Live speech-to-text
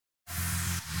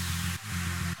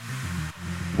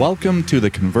Welcome to the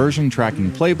Conversion Tracking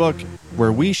Playbook,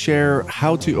 where we share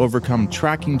how to overcome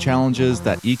tracking challenges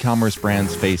that e-commerce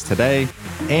brands face today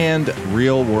and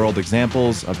real-world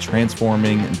examples of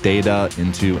transforming data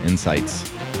into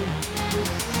insights.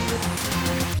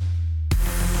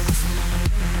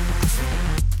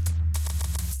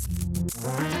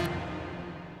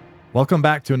 Welcome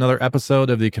back to another episode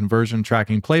of the Conversion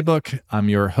Tracking Playbook. I'm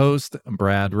your host,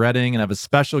 Brad Redding, and I have a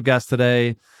special guest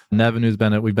today, Nevin,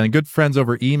 we've been good friends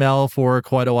over email for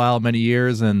quite a while, many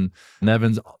years. And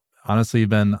Nevin's honestly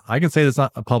I can say this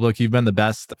not public, you've been the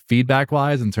best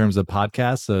feedback-wise in terms of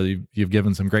podcasts. So you've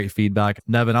given some great feedback.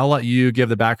 Nevin, I'll let you give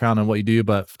the background on what you do,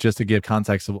 but just to give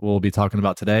context of what we'll be talking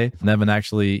about today, Nevin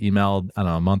actually emailed,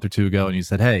 a month or two ago, and you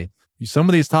said, hey, some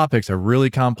of these topics are really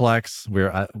complex.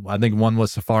 I think one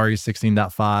was Safari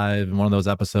 16.5 in one of those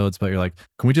episodes, but you're like,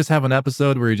 can we just have an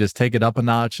episode where you just take it up a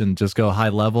notch and just go high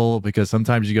level? Because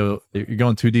sometimes you're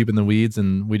going too deep in the weeds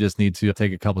and we just need to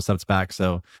take a couple steps back.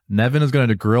 So Nevin is going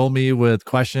to grill me with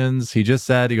questions. He just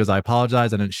said, he goes, I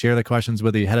apologize, I didn't share the questions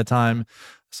with you ahead of time.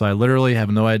 So I literally have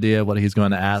no idea what he's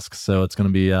going to ask. So it's going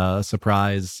to be a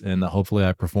surprise and hopefully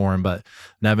I perform. But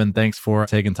Nevin, thanks for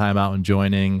taking time out and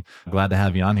joining. Glad to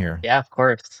have you on here. Yeah, of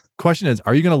course. Question is,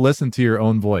 are you going to listen to your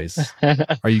own voice?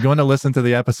 Are you going to listen to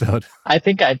the episode? I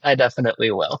think I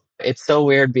definitely will. It's so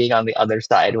weird being on the other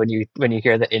side when you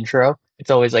hear the intro.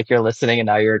 It's always like you're listening and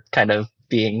now you're kind of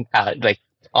being on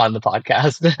the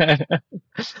podcast.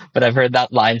 But I've heard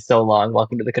that line so long.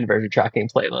 Welcome to the Conversion Tracking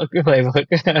Playbook.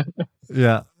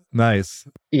 Yeah, nice.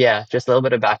 Yeah, just a little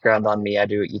bit of background on me. I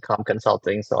do e-com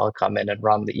consulting, so I'll come in and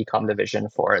run the e-com division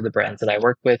for the brands that I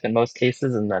work with in most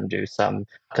cases, and then do some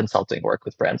consulting work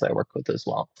with brands I work with as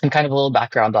well. And kind of a little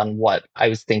background on what I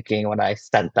was thinking when I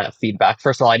sent that feedback.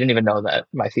 First of all, I didn't even know that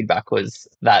my feedback was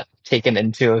that taken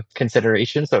into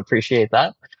consideration, so appreciate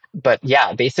that. But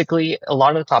yeah, basically, a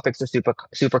lot of the topics are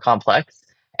super complex.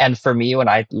 And for me, when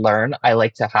I learn, I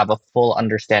like to have a full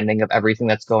understanding of everything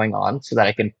that's going on so that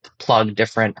I can plug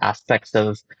different aspects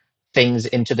of things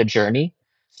into the journey.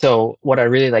 So what I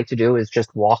really like to do is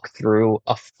just walk through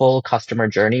a full customer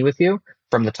journey with you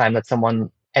from the time that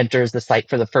someone enters the site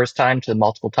for the first time to the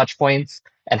multiple touch points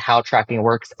and how tracking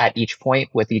works at each point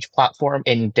with each platform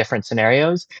in different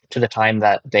scenarios to the time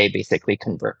that they basically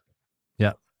convert.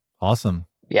 Yeah. Awesome.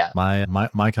 Yeah.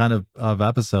 My kind of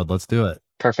episode. Let's do it.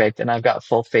 Perfect. And I've got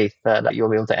full faith that you'll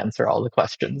be able to answer all the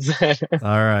questions.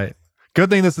 All right. Good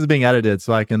thing this is being edited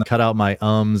so I can cut out my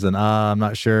ums and I'm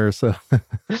not sure. So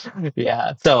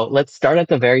yeah. So let's start at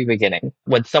the very beginning.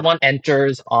 When someone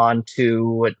enters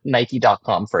onto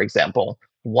Nike.com, for example,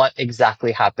 what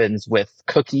exactly happens with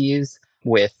cookies,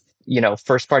 with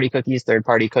first-party cookies,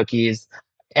 third-party cookies,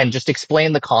 and just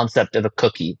explain the concept of a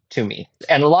cookie to me.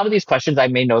 And a lot of these questions I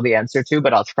may know the answer to,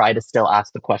 but I'll try to still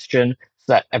ask the question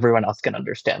so that everyone else can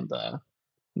understand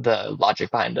the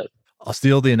logic behind it. I'll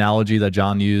steal the analogy that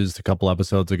John used a couple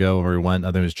episodes ago where we went, I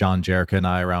think it was John Jerica and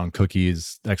I around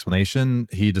cookies explanation.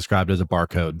 He described it as a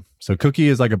barcode. So cookie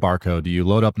is like a barcode. You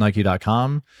load up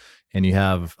Nike.com and you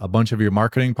have a bunch of your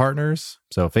marketing partners.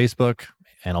 So Facebook,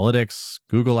 Analytics,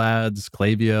 Google Ads,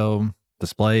 Klaviyo,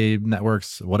 display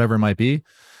networks, whatever it might be.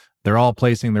 They're all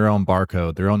placing their own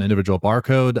barcode, their own individual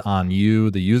barcode on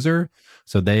you, the user,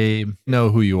 so they know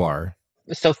who you are.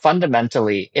 So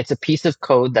fundamentally, it's a piece of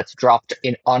code that's dropped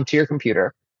onto your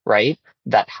computer, right?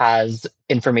 That has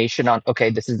information on, okay,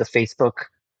 this is the Facebook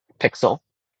pixel.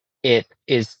 It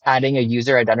is adding a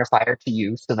user identifier to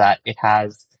you so that it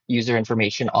has user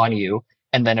information on you.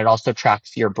 And then it also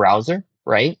tracks your browser,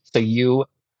 right? So you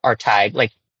are tagged,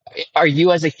 are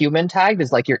you as a human tagged?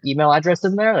 Is your email address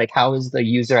in there? How is the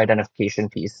user identification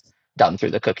piece done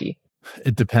through the cookie?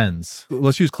 It depends.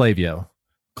 Let's use Klaviyo.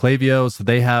 Klaviyo, so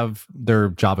they have their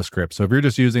JavaScript. So if you're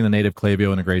just using the native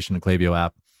Klaviyo integration, the Klaviyo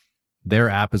app, their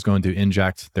app is going to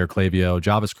inject their Klaviyo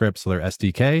JavaScript, so their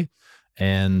SDK,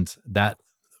 and that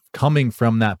coming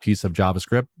from that piece of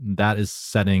JavaScript, that is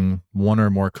setting one or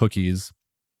more cookies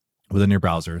within your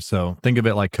browser. So think of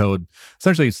it like code.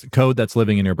 Essentially, it's code that's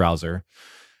living in your browser.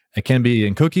 It can be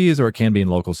in cookies or it can be in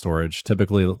local storage.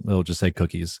 Typically, it'll just say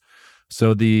cookies.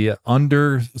 So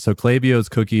Klaviyo's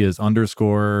cookie is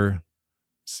 _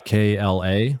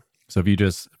 KLA. So if you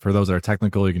just, for those that are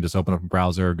technical, you can just open up a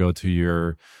browser, go to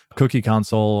your cookie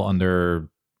console under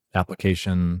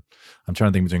application. I'm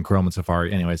trying to think between Chrome and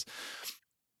Safari. Anyways,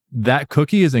 that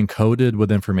cookie is encoded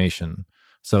with information.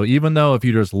 So even though if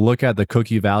you just look at the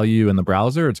cookie value in the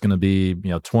browser, it's going to be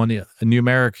 20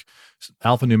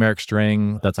 alphanumeric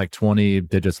string that's 20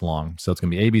 digits long. So it's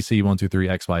going to be ABC 123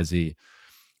 XYZ.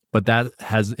 But that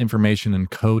has information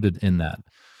encoded in that.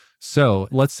 So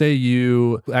let's say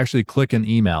you actually click an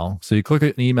email. So you click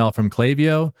an email from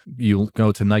Klaviyo, you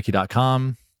go to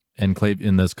Nike.com, and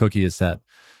this cookie is set.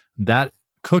 That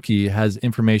cookie has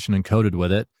information encoded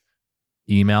with it.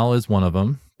 Email is one of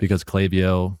them because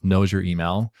Klaviyo knows your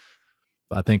email.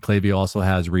 I think Klaviyo also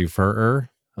has referrer,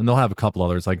 and they'll have a couple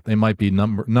others. Like they might be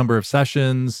number of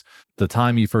sessions, the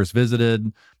time you first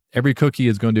visited. Every cookie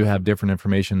is going to have different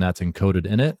information that's encoded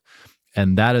in it.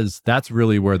 And that's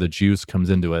really where the juice comes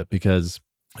into it, because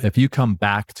if you come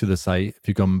back to the site, if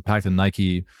you come back to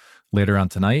Nike later on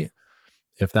tonight,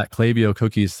 if that Klaviyo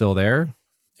cookie is still there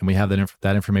and we have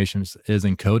that information is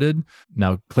encoded,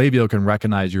 now Klaviyo can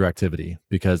recognize your activity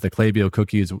because the Klaviyo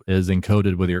cookie is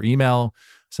encoded with your email.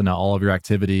 So now all of your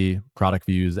activity, product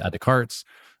views, add to carts,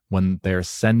 when they're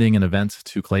sending an event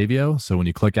to Klaviyo. So when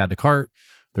you click add to cart,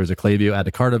 there's a Klaviyo add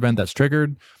to cart event that's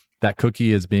triggered. That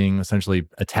cookie is being essentially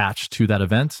attached to that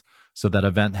event. So that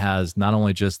event has not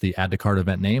only just the add to cart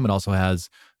event name, it also has,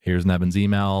 here's Nevin's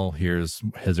email, here's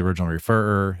his original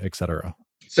referrer, etc.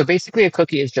 So basically, a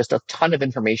cookie is just a ton of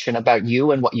information about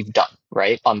you and what you've done,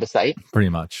 right, on the site. Pretty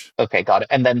much. Okay, got it.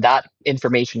 And then that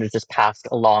information is just passed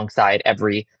alongside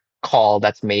every call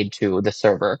that's made to the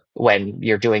server when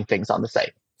you're doing things on the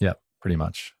site. Yeah, pretty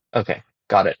much. Okay,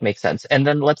 got it. Makes sense. And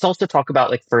then let's also talk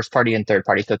about like first party and third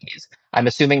party cookies. I'm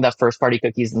assuming that first party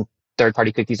cookies and third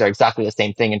party cookies are exactly the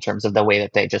same thing in terms of the way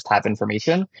that they just have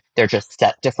information. They're just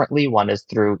set differently. One is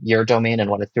through your domain and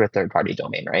one is through a third party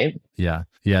domain, right? Yeah.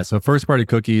 Yeah. So first party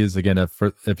cookies, again,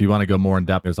 if you want to go more in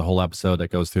depth, there's a whole episode that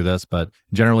goes through this, but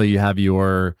generally you have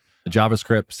your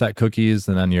JavaScript set cookies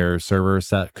and then your server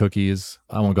set cookies.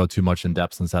 I won't go too much in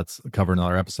depth since that's covered in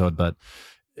another episode, but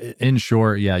in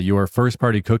short, yeah, your first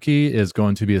party cookie is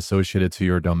going to be associated to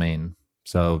your domain.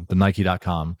 So the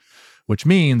Nike.com, which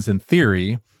means in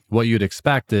theory, what you'd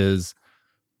expect is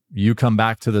you come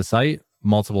back to the site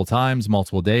multiple times,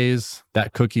 multiple days,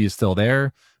 that cookie is still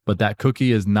there, but that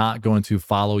cookie is not going to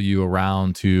follow you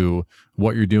around to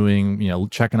what you're doing,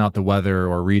 checking out the weather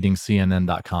or reading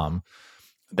CNN.com.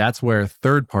 That's where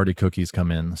third party cookies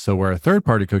come in. So where a third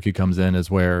party cookie comes in is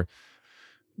where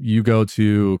you go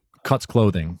to Cuts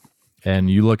Clothing and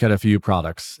you look at a few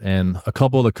products, and a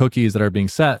couple of the cookies that are being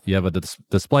set, you have a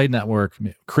display network,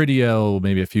 Criteo,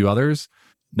 maybe a few others.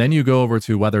 Then you go over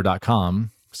to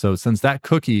weather.com. So since that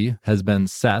cookie has been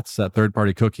set, that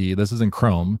third-party cookie, this is in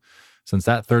Chrome, since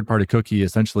that third-party cookie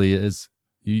essentially is,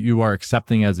 you are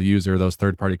accepting as a user those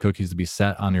third-party cookies to be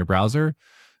set on your browser.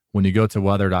 When you go to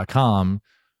weather.com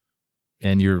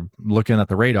and you're looking at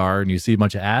the radar and you see a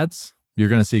bunch of ads, you're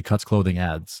going to see Cuts Clothing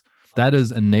ads. That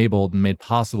is enabled and made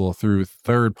possible through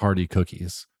third-party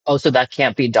cookies. Oh, so that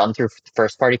can't be done through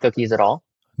first-party cookies at all?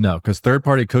 No, because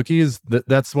third-party cookies,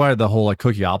 that's why the whole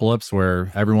cookie-apocalypse,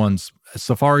 where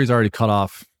Safari's already cut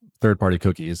off third-party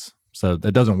cookies. So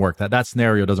that doesn't work. That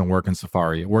scenario doesn't work in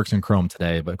Safari. It works in Chrome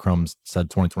today, but Chrome said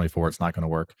 2024, it's not going to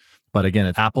work. But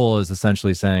again, Apple is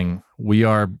essentially saying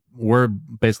we're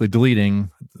basically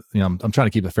deleting, I'm trying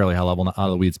to keep it fairly high level, not out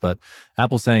of the weeds, but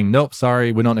Apple's saying, nope,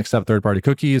 sorry, we don't accept third-party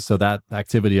cookies. So that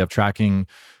activity of tracking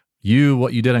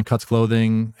what you did on Cuts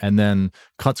Clothing, and then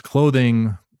Cuts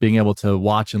Clothing being able to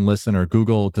watch and listen, or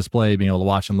Google Display being able to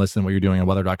watch and listen what you're doing on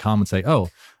weather.com and say, oh,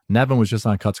 Nevin was just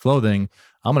on Cuts Clothing.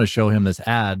 I'm going to show him this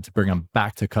ad to bring him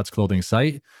back to Cuts Clothing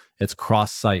site. It's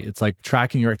cross-site. It's like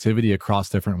tracking your activity across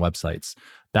different websites.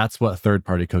 That's what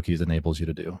third-party cookies enables you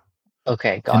to do.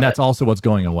 Okay, got it. And that's also what's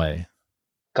going away.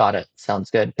 Got it. Sounds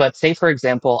good. But say, for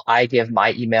example, I give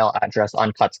my email address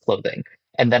on Cuts Clothing,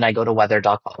 and then I go to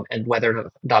weather.com, and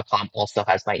weather.com also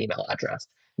has my email address.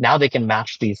 Now they can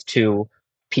match these two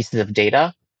pieces of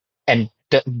data and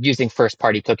using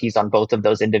first-party cookies on both of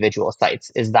those individual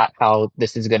sites. Is that how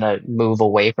this is going to move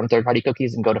away from third-party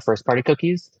cookies and go to first-party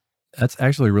cookies? That's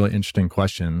actually a really interesting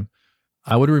question.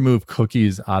 I would remove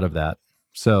cookies out of that.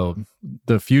 So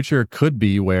the future could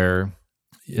be where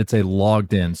it's a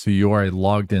logged in. So you are a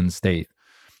logged in state.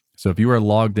 So if you are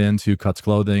logged into Cuts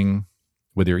Clothing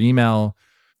with your email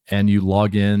and you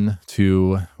log in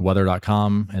to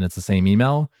weather.com and it's the same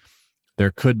email,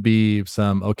 there could be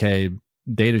some,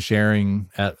 data sharing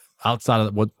outside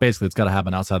of what basically it's got to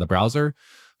happen outside the browser,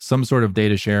 some sort of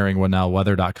data sharing where now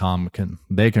weather.com can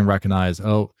recognize,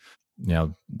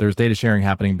 there's data sharing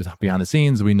happening behind the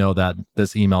scenes. We know that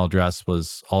this email address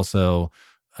was also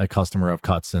a customer of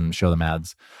Cuts and show them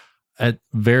ads. I'm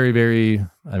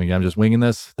just winging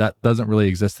this. That doesn't really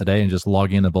exist today, and just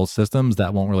logging into both systems,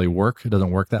 that won't really work. It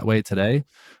doesn't work that way today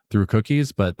through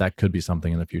cookies, but that could be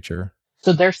something in the future.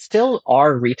 So there still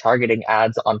are retargeting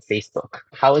ads on Facebook.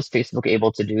 How is Facebook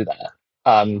able to do that?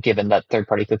 given that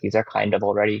third-party cookies are kind of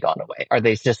already gone away? Are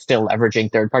they just still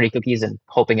leveraging third-party cookies and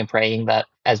hoping and praying that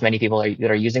as many people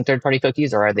that are using third-party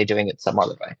cookies, or are they doing it some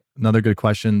other way? Another good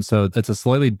question. So it's a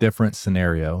slightly different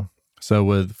scenario. So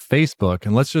with Facebook,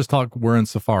 and let's just talk, we're in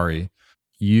Safari.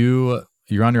 You're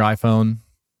on your iPhone,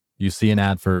 you see an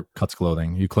ad for Cuts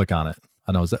clothing, you click on it.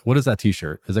 I know, what is that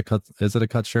t-shirt? Is it a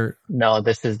Cuts shirt? No,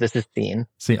 this is Scene.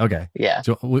 See, okay. Yeah.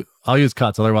 So I'll use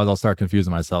Cuts, otherwise I'll start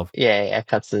confusing myself. Yeah,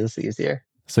 Cuts is easier.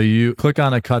 So you click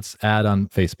on a Cuts ad on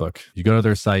Facebook. You go to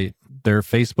their site, their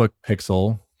Facebook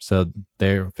pixel. So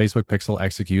their Facebook pixel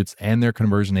executes and their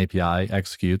conversion API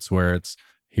executes, where it's,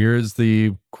 here's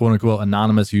the quote unquote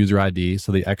anonymous user ID.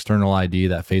 So the external ID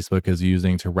that Facebook is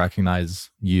using to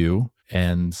recognize you,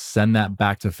 and send that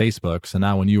back to Facebook. So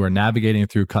now when you are navigating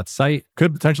through Cuts site,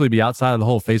 could potentially be outside of the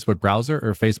whole Facebook browser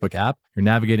or Facebook app. You're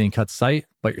navigating Cuts site,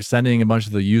 but you're sending a bunch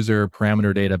of the user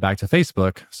parameter data back to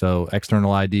Facebook. So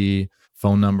external ID,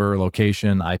 phone number,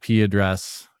 location, IP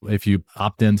address. If you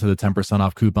opt into the 10%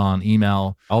 off coupon,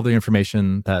 email, all the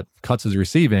information that Cuts is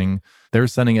receiving, they're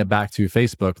sending it back to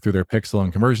Facebook through their Pixel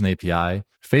and Conversion API.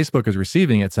 Facebook is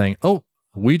receiving it saying, oh,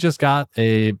 we just got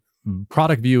a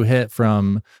product view hit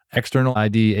from external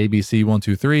ID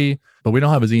ABC123, but we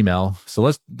don't have his email. So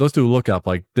let's do a lookup.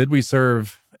 Like, did we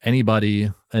serve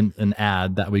anybody an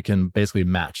ad that we can basically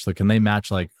match? So can they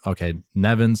match, like, okay,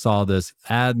 Nevin saw this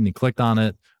ad and he clicked on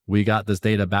it. We got this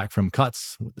data back from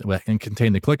Cuts and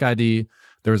contained the click ID.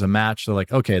 There was a match. So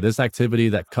like, okay, this activity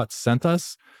that Cuts sent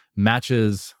us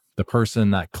matches the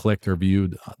person that clicked or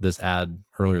viewed this ad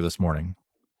earlier this morning.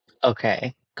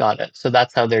 Okay, got it. So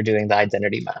that's how they're doing the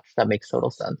identity match. That makes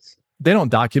total sense. They don't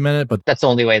document it, but that's the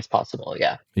only way it's possible.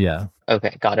 Yeah. Yeah.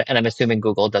 Okay, got it. And I'm assuming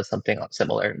Google does something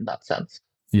similar in that sense.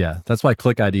 Yeah, that's why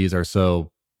click IDs are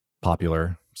so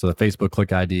popular. So the Facebook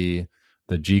click ID,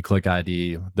 the G click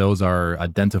ID, those are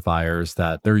identifiers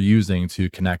that they're using to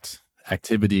connect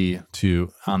activity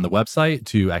on the website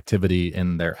to activity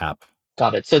in their app.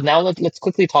 Got it. So now let's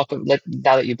quickly talk,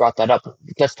 now that you brought that up,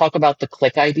 let's talk about the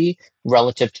click ID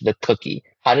relative to the cookie.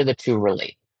 How do the two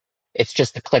relate? It's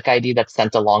just the click ID that's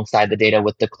sent alongside the data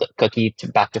with the cookie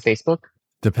back to Facebook?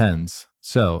 Depends.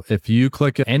 So if you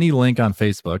click any link on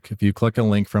Facebook, if you click a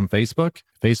link from Facebook,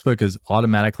 Facebook is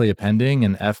automatically appending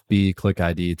an FB click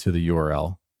ID to the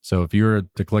URL. So if you were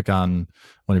to click on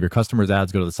one of your customers'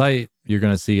 ads, go to the site, you're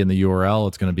going to see in the URL,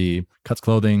 it's going to be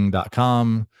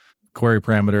cutsclothing.com, query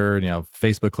parameter,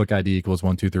 Facebook click ID equals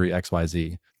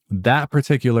 123XYZ. That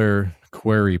particular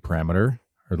query parameter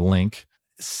or link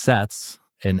sets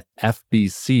an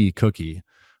FBC cookie.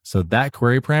 So that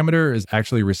query parameter is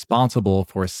actually responsible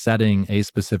for setting a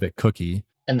specific cookie.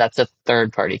 And that's a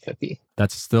third-party cookie.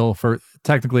 That's still,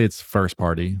 technically it's first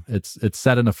party. It's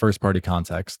set in a first party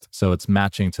context. So it's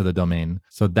matching to the domain.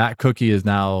 So that cookie is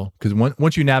now, because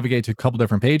once you navigate to a couple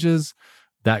different pages,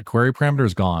 that query parameter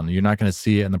is gone. You're not going to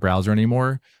see it in the browser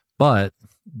anymore. But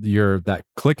that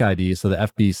click ID, so the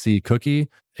FBC cookie,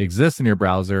 exists in your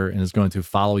browser and is going to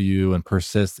follow you and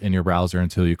persist in your browser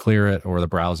until you clear it or the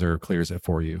browser clears it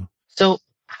for you. So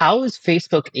how is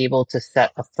Facebook able to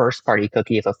set a first-party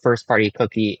cookie if a first-party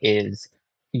cookie is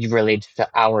related to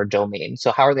our domain?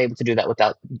 So how are they able to do that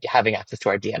without having access to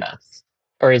our DNS?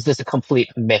 Or is this a complete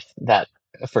myth that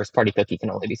a first-party cookie can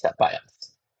only be set by us?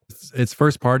 It's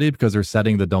first party because they're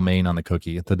setting the domain on the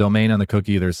cookie. The domain on the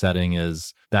cookie they're setting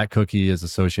is, that cookie is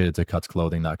associated to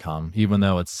cutsclothing.com, even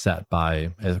though it's set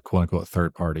by a quote unquote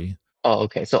third party. Oh,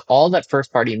 okay. So all that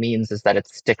first party means is that it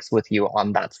sticks with you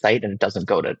on that site and it doesn't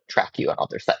go to track you on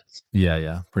other sites.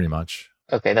 Yeah, pretty much.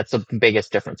 Okay, that's the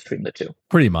biggest difference between the two.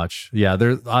 Pretty much. Yeah,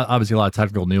 there's obviously a lot of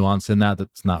technical nuance in that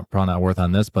that's probably not worth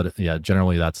on this, but yeah,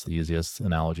 generally that's the easiest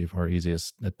analogy or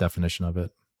easiest definition of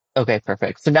it. Okay,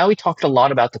 perfect. So now we talked a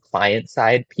lot about the client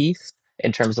side piece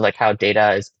in terms of like how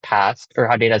data is passed or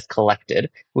how data is collected,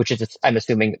 which is, I'm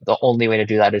assuming the only way to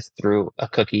do that is through a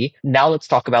cookie. Now let's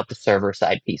talk about the server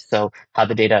side piece. So how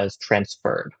the data is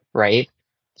transferred, right?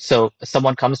 So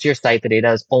someone comes to your site, the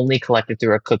data is only collected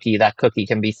through a cookie. That cookie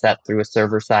can be set through a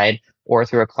server side or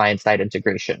through a client side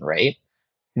integration, right?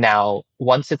 Now,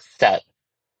 once it's set,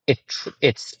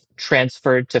 it's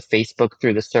transferred to Facebook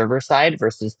through the server side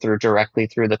versus directly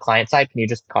through the client side. Can you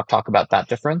just talk about that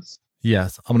difference?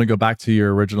 Yes. I'm going to go back to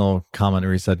your original comment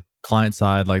where you said client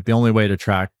side, like the only way to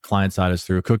track client side is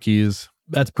through cookies.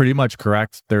 That's pretty much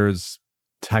correct. There's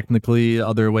technically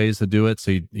other ways to do it.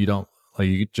 So you don't, like,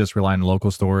 you just rely on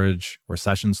local storage or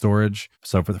session storage.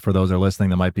 So for those that are listening,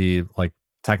 that might be like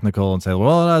technical and say,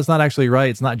 well, no, it's not actually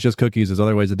right. It's not just cookies. There's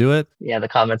other ways to do it. Yeah, the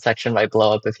comment section might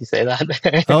blow up if you say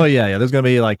that. Oh, yeah. There's going to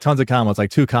be like tons of comments,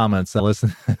 like 2 comments that listen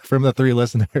from the 3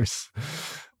 listeners.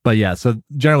 But yeah, so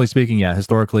generally speaking, yeah,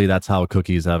 historically, that's how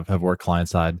cookies have worked client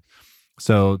side.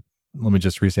 So let me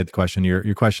just restate the question.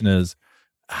 Your question is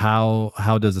how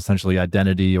does essentially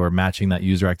identity or matching that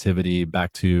user activity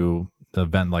back to the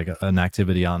event, like an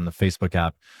activity on the Facebook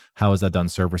app, how is that done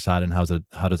server side, and how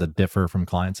does it differ from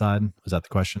client side? Is that the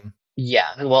question?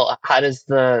 Yeah. Well,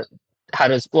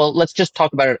 well, let's just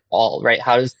talk about it all, right?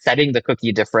 How is setting the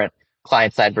cookie different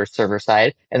client side versus server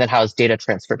side? And then how is data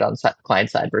transfer done client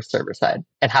side versus server side?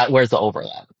 And where's the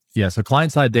overlap? Yeah, so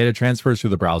client side data transfers through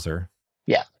the browser.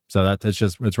 Yeah. So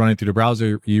it's running through the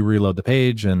browser. You reload the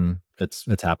page and it's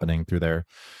happening through there.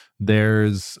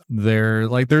 There's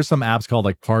some apps called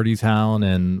like Party Town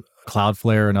and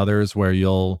Cloudflare and others where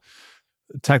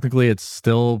technically it's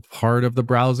still part of the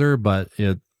browser, but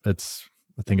it's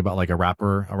think about like a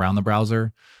wrapper around the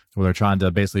browser where they're trying to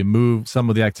basically move some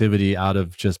of the activity out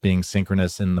of just being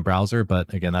synchronous in the browser.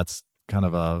 But again, that's kind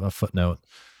of a footnote.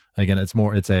 Again,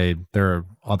 there are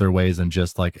other ways than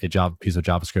just like a piece of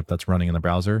JavaScript that's running in the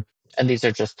browser. And these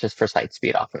are just for site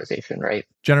speed optimization, right?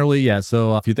 Generally, yeah.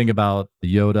 So if you think about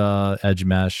Yoda, Edge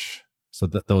Mesh, so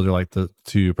those are like the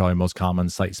two probably most common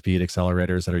site speed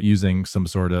accelerators that are using some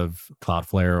sort of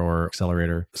Cloudflare or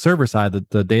accelerator. Server side,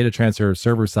 the data transfer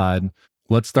server side,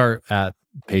 let's start at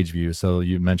page view. So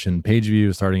you mentioned page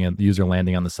view starting at the user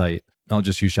landing on the site. I'll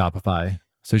just use Shopify.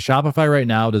 So Shopify right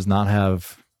now does not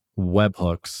have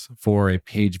webhooks for a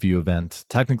page view event.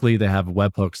 Technically, they have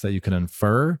webhooks that you can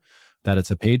infer that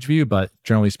it's a page view, but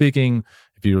generally speaking,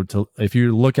 if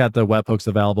you look at the webhooks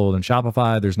available in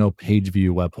Shopify, there's no page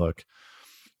view webhook.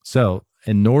 So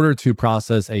in order to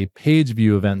process a page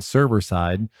view event server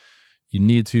side, you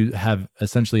need to have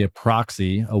essentially a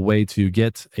proxy, a way to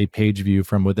get a page view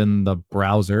from within the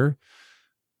browser,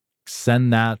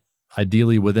 send that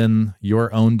ideally within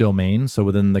your own domain. So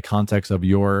within the context of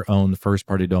your own first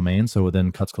party domain. So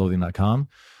within cutsclothing.com,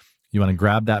 you want to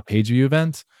grab that page view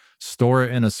event, store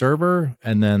it in a server,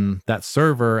 and then that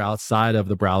server outside of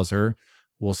the browser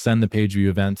will send the page view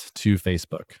event to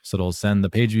Facebook. So it'll send the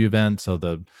page view event. So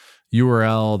the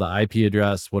URL, the IP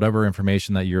address, whatever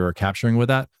information that you're capturing with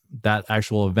that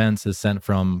actual event is sent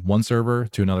from one server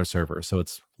to another server. So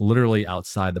it's literally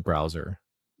outside the browser.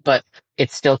 But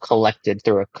it's still collected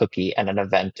through a cookie and an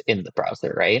event in the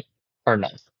browser, right? Or no?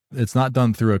 It's not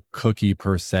done through a cookie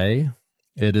per se.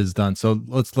 It is done. So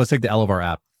let's take the Elevar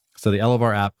app. So the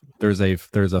Elevar app, there's a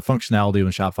functionality in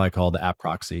Shopify called the app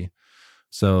proxy.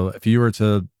 So if you were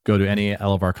to go to any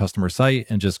Elevar customer site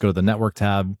and just go to the network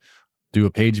tab, do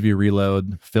a page view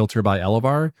reload, filter by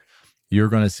Elevar, you're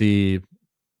going to see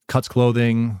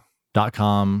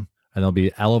cutsclothing.com, and there'll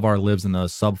be Elevar lives in a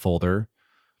subfolder.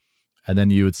 And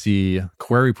then you would see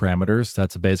query parameters.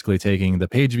 That's basically taking the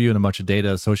page view and a bunch of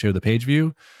data associated with the page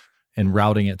view and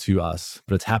routing it to us.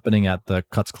 But it's happening at the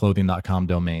cutsclothing.com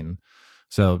domain.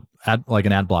 So like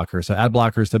an ad blocker. So ad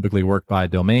blockers typically work by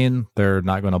domain. They're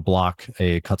not going to block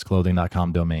a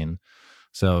cutsclothing.com domain.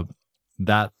 So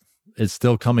that is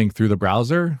still coming through the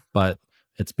browser, but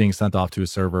it's being sent off to a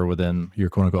server within your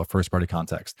quote unquote first party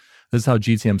context. This is how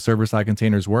GTM server side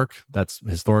containers work. That's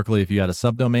historically, if you had a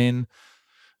subdomain,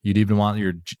 you'd even want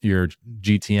your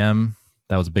GTM.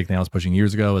 That was a big thing I was pushing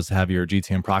years ago, is to have your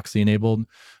GTM proxy enabled.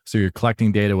 So you're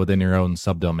collecting data within your own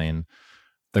subdomain.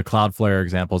 The Cloudflare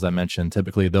examples I mentioned,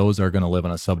 typically those are going to live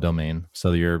on a subdomain.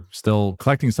 So you're still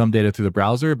collecting some data through the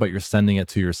browser, but you're sending it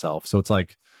to yourself. So it's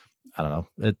like, I don't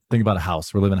know, think about a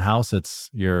house. We're living in a house.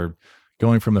 You're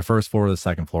going from the first floor to the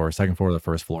second floor to the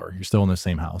first floor. You're still in the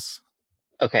same house.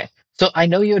 Okay. So I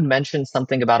know you had mentioned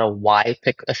something about a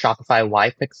Shopify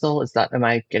Y pixel. Am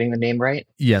I getting the name right?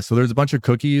 Yeah. So there's a bunch of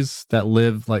cookies that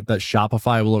live like that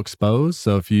Shopify will expose.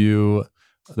 So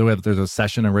there's a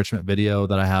session enrichment video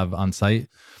that I have on site.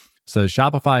 So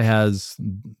Shopify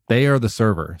they are the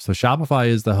server. So Shopify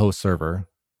is the host server.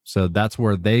 So that's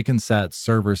where they can set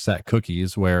server set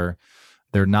cookies where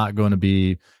they're not going to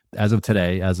be, as of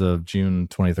today, as of June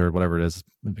 23rd, whatever it is,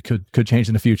 it could change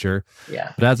in the future.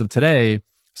 Yeah. But as of today,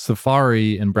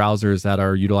 Safari and browsers that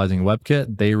are utilizing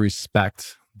WebKit,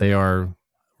 they are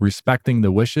respecting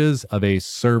the wishes of a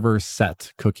server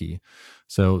set cookie.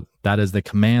 So that is the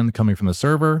command coming from the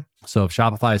server. So if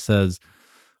Shopify says,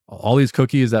 all these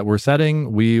cookies that we're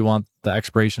setting, we want the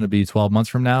expiration to be 12 months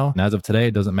from now. And as of today,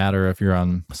 it doesn't matter if you're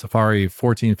on Safari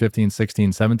 14, 15,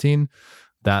 16, 17,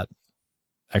 that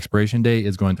expiration date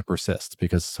is going to persist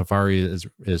because Safari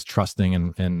is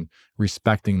trusting and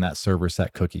respecting that server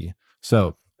set cookie.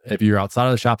 So if you're outside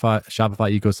of the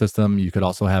Shopify ecosystem, you could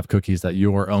also have cookies that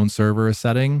your own server is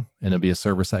setting, and it'll be a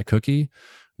server set cookie,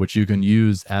 which you can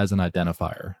use as an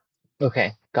identifier.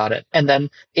 Okay, got it. And then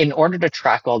in order to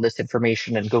track all this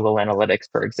information in Google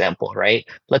Analytics, for example, right?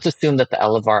 Let's assume that the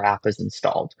Elevar app is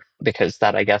installed because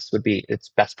that I guess would be its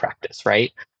best practice,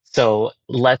 right? So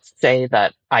let's say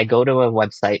that I go to a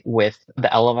website with the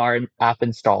Elevar app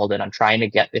installed and I'm trying to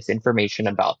get this information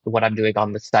about what I'm doing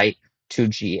on the site to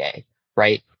GA,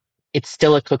 right? It's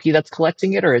still a cookie that's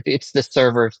collecting it, or it's the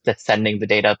server that's sending the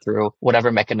data through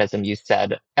whatever mechanism you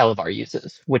said Elevar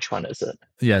uses. Which one is it?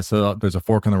 Yeah, so there's a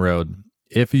fork in the road.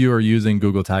 If you are using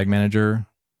Google Tag Manager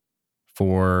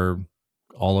for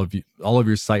all of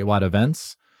your site-wide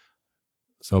events,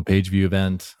 so page view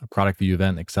event, a product view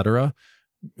event, etc.,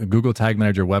 Google Tag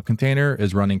Manager web container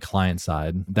is running client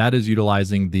side. That is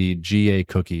utilizing the GA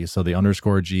cookie. So the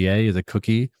underscore GA is a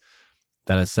cookie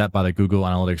that is set by the Google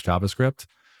Analytics JavaScript.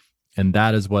 And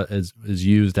that is what is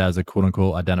used as a quote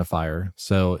unquote identifier.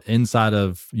 So inside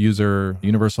of user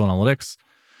universal analytics,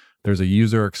 there's a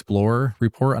user explorer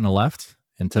report on the left.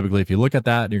 And typically, if you look at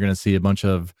that, you're going to see a bunch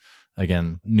of,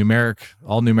 again,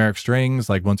 all numeric strings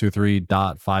like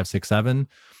 123.567.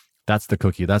 That's the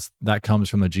cookie. That comes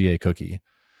from the GA cookie.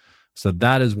 So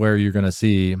that is where you're going to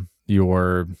see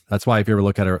that's why if you ever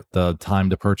look at the time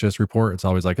to purchase report, it's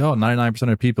always like, oh,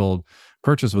 99% of people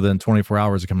purchase within 24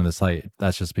 hours of coming to the site.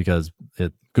 That's just because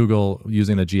Google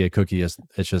using the GA cookie it's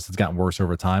gotten worse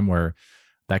over time where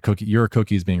your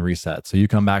cookie is being reset. So you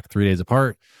come back 3 days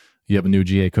apart, you have a new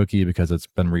GA cookie because it's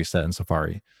been reset in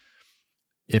Safari.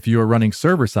 If you're running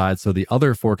server side, so the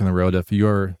other fork in the road, if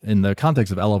you're in the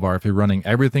context of Elevar, if you're running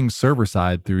everything server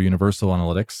side through Universal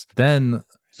Analytics, then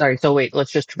Sorry, so wait,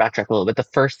 let's just backtrack a little bit. The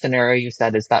first scenario you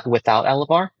said, is that without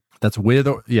Elevar? that's with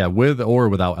or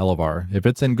without Elevar. If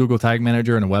it's in Google Tag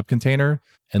Manager in a web container,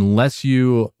 unless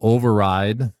you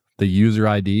override the user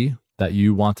ID that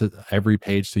you want every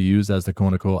page to use as the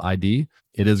quote unquote ID,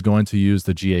 it is going to use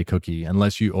the GA cookie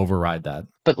unless you override that.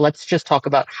 But let's just talk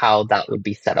about how that would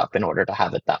be set up in order to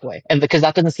have it that way. And because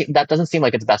that doesn't seem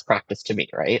like it's best practice to me,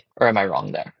 right? Or am I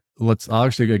wrong there? I'll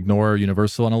actually ignore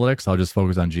Universal Analytics. I'll just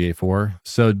focus on GA4.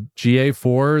 So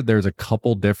GA4, there's a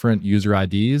couple different user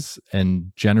IDs.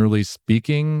 And generally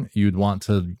speaking, you'd want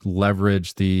to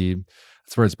leverage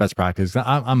that's where it's best practice.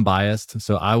 I'm biased.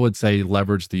 So I would say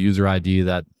leverage the user ID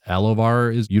that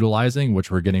Elevar is utilizing,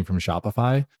 which we're getting from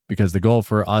Shopify, because the goal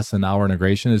for us in our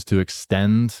integration is to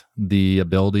extend the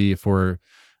ability for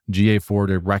GA4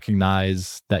 to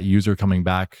recognize that user coming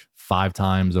back 5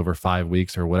 times over 5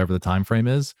 weeks or whatever the time frame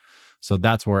is. So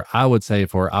that's where I would say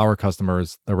for our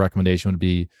customers, the recommendation would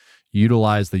be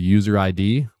utilize the user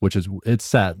ID, which is it's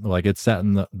set in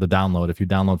the download. If you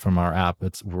download from our app,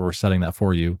 we're setting that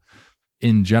for you.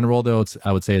 In general, though,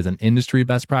 I would say as an industry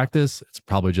best practice, it's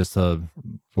probably just to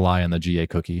rely on the GA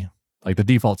cookie, like the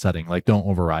default setting, like don't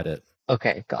override it.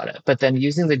 Okay, got it. But then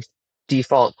using the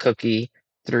default cookie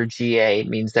through GA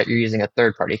means that you're using a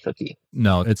third-party cookie.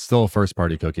 No, it's still a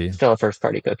first-party cookie. Still a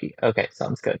first-party cookie. Okay,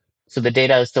 sounds good. So the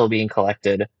data is still being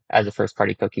collected as a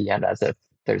first-party cookie and as if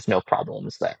there's no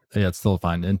problems there. Yeah, it's still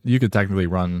fine. And you could technically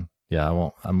run,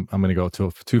 I'm going to go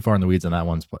too far in the weeds on that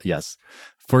one. But yes,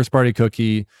 first-party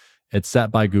cookie, it's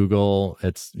set by Google.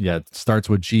 It starts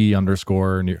with G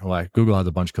underscore. And Google has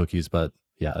a bunch of cookies, but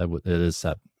yeah, it is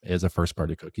set as a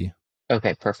first-party cookie.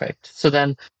 Okay, perfect. So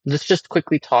then let's just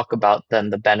quickly talk about then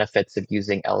the benefits of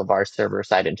using Elevar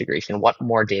server-side integration. What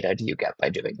more data do you get by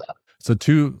doing that? So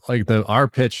our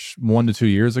pitch 1 to 2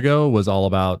 years ago was all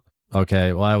about,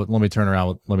 okay, well, let me turn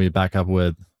around. Let me back up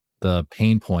with the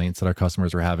pain points that our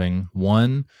customers were having.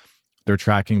 One, their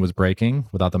tracking was breaking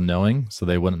without them knowing. So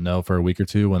they wouldn't know for a week or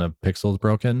two when a pixel is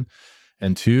broken.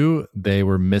 And two, they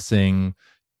were missing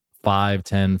 5,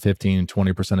 10, 15,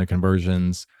 20% of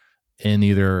conversions in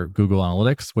either Google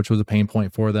Analytics, which was a pain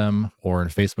point for them, or in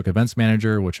Facebook Events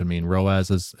Manager, which would mean ROAS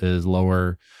is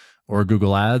lower, or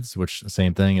Google Ads, which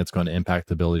same thing, it's going to impact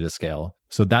the ability to scale.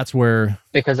 So that's where...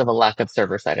 Because of a lack of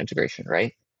server-side integration,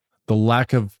 right? The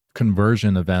lack of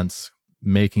conversion events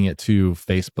making it to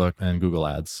Facebook and Google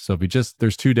Ads. So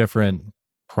there's two different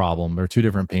problems or two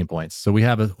different pain points. So we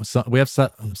have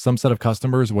some set of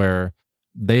customers where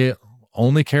they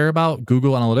only care about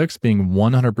Google Analytics being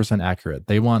 100% accurate.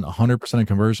 They want 100% of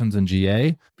conversions in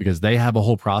GA because they have a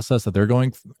whole process that they're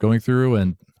going through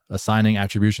and assigning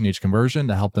attribution to each conversion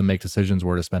to help them make decisions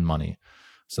where to spend money.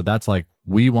 So that's like,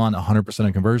 we want 100%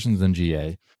 of conversions in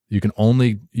GA. You can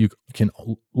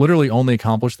literally only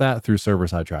accomplish that through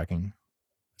server-side tracking.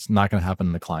 It's not going to happen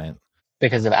in the client.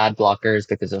 Because of ad blockers,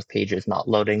 because of pages not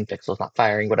loading, pixels not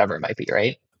firing, whatever it might be,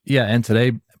 right? Yeah, and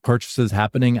today purchases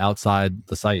happening outside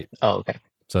the site. Oh, okay.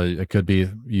 So it could be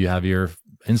you have your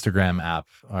Instagram app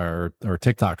or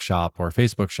TikTok shop or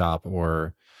Facebook shop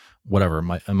or whatever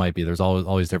it might be. There's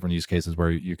always different use cases where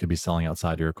you could be selling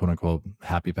outside your quote unquote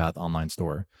happy path online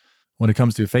store. When it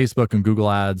comes to Facebook and Google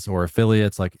ads or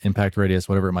affiliates like Impact Radius,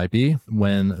 whatever it might be,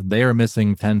 when they are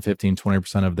missing 10, 15,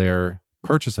 20% of their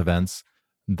purchase events,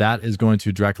 that is going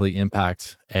to directly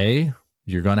impact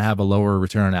you're going to have a lower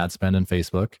return on ad spend in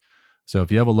Facebook. So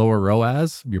if you have a lower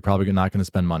ROAS, you're probably not going to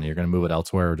spend money. You're going to move it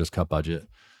elsewhere or just cut budget.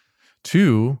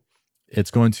 2,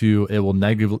 it will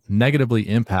negatively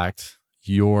impact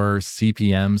your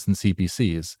CPMs and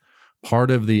CPCs.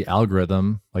 Part of the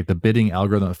algorithm, like the bidding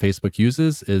algorithm that Facebook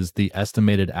uses, is the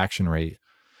estimated action rate.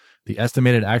 The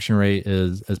estimated action rate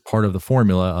is as part of the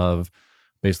formula of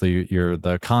basically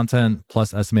the content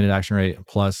plus estimated action rate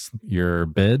plus your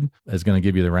bid is going to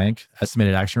give you the rank.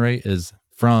 Estimated action rate is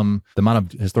from the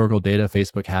amount of historical data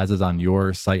Facebook has is on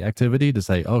your site activity to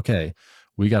say, okay,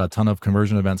 we got a ton of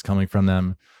conversion events coming from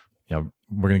them. We're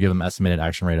going to give them estimated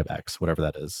action rate of X, whatever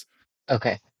that is.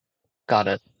 Okay, got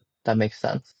it. That makes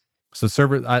sense. So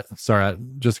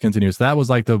just to continue. So that was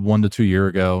like the 1 to 2 year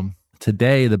ago.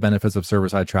 Today, the benefits of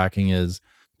server-side tracking is,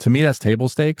 to me, that's table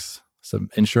stakes. So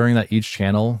ensuring that each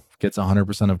channel gets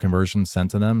 100% of conversions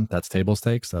sent to them, that's table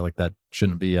stakes. That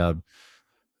shouldn't be a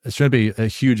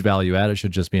huge value add. It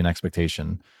should just be an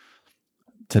expectation.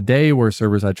 Today, where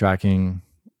server-side tracking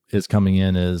is coming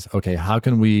in is, okay, how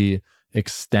can we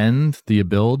extend the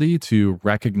ability to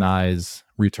recognize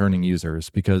returning users?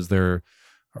 Because there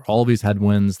are all these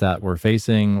headwinds that we're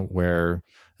facing where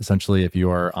essentially if you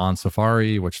are on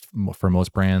Safari, which for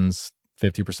most brands,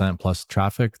 50% plus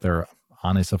traffic, they're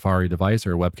on a Safari device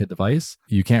or a WebKit device,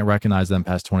 you can't recognize them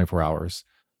past 24 hours,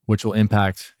 which will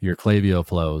impact your Klaviyo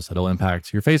flows. It'll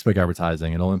impact your Facebook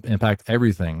advertising. It'll impact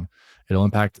everything. It'll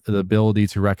impact the ability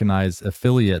to recognize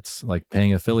affiliates, like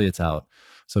paying affiliates out.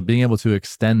 So being able to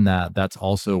extend that's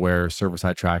also where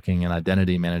server-side tracking and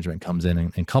identity management comes in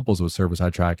and couples with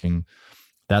server-side tracking.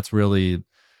 That's really,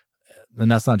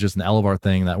 and that's not just an Elevar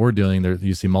thing that we're doing.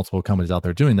 You see multiple companies out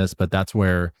there doing this, but that's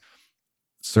where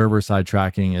server-side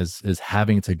tracking is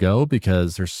having to go,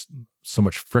 because there's so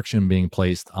much friction being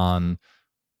placed on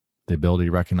the ability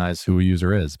to recognize who a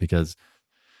user is. Because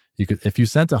if you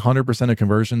sent 100% of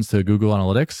conversions to Google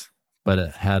Analytics, but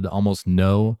it had almost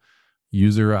no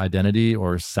user identity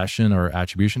or session or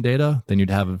attribution data, then you'd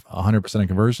have 100% of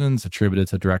conversions attributed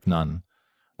to direct none.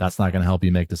 That's not going to help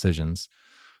you make decisions.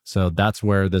 So that's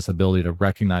where this ability to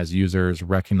recognize users,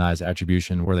 recognize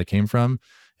attribution, where they came from,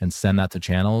 and send that to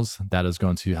channels, that is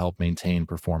going to help maintain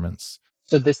performance.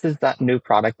 So this is that new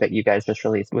product that you guys just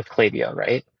released with Klaviyo,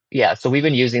 right? Yeah, so we've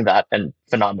been using that and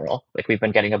phenomenal. Like we've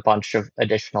been getting a bunch of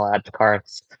additional add to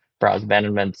carts, browse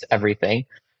abandonments, everything.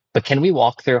 But can we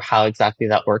walk through how exactly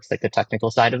that works, like the technical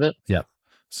side of it? Yeah.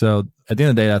 So at the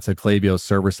end of the day, that's a Klaviyo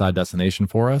server-side destination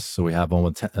for us. So we have one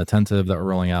with Attentive that we're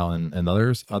rolling out and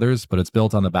others, but it's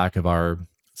built on the back of our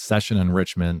session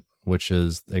enrichment, which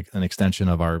is an extension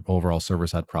of our overall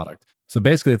server-side product. So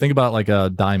basically, think about like a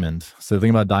diamond. So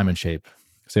think about diamond shape.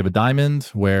 So you have a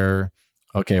diamond where,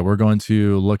 okay, we're going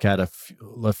to look at a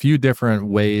few different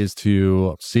ways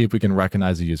to see if we can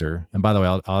recognize a user. And by the way,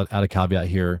 I'll add a caveat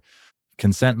here.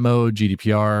 Consent mode,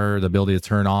 GDPR, the ability to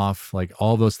turn off, like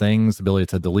all those things, the ability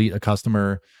to delete a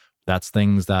customer, that's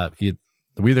things that we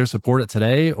either support it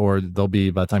today or they'll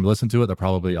be, by the time you listen to it, they'll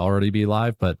probably already be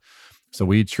live. But so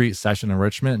we treat session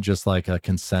enrichment just like a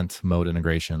consent mode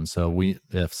integration. So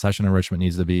if session enrichment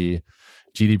needs to be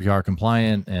GDPR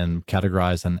compliant and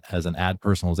categorized as an ad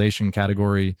personalization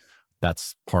category,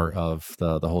 that's part of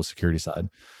the whole security side.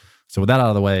 So with that out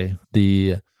of the way,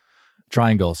 the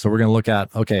triangle. So we're going to look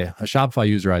at, okay, a Shopify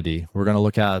user ID. We're going to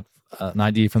look at an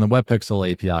ID from the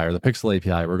WebPixel API or the Pixel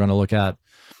API. We're going to look at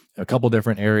a couple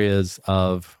different areas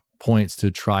of points to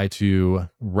try to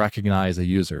recognize a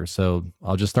user. So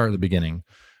I'll just start at the beginning.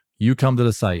 You come to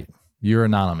the site. You're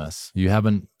anonymous. You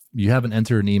haven't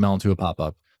entered an email into a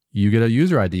pop-up. You get a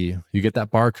user ID. You get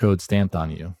that barcode stamped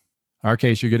on you. In our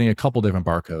case, you're getting a couple different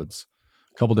barcodes,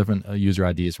 a couple different user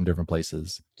IDs from different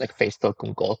places. Like Facebook,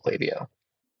 Google, Klaviyo.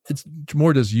 It's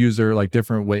more just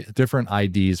different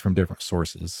IDs from different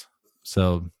sources.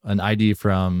 So an ID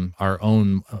from our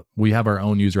own, we have our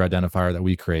own user identifier that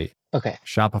we create. Okay.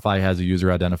 Shopify has a user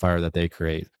identifier that they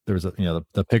create. There's the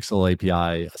Pixel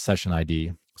API session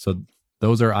ID. So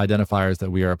those are identifiers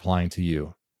that we are applying to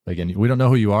you. Again, we don't know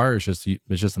who you are. It's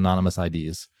just anonymous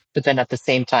IDs. But then at the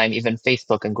same time, even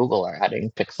Facebook and Google are adding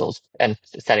pixels and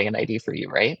setting an ID for you,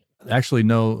 right? Actually,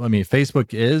 no. I mean,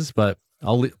 Facebook is, but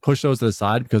I'll push those to the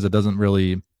side because that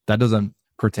doesn't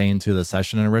pertain to the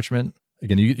session enrichment.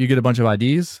 Again, you get a bunch of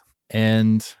IDs,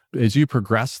 and as you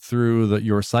progress through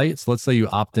your sites, let's say you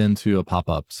opt into a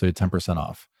pop-up, so 10%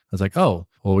 off. It's like, oh,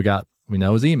 well, we got We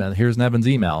know his email. Here's Nevin's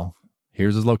email.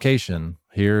 Here's his location.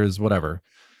 Here's whatever.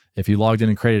 If you logged in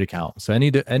and created an account. So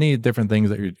any different things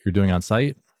that you're doing on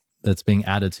site that's being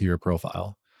added to your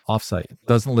profile. Offsite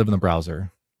doesn't live in the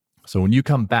browser. So when you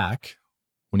come back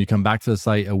to the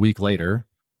site a week later,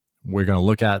 we're going to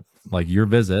look at like your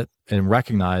visit and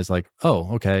recognize like,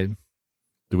 oh, okay,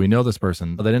 do we know this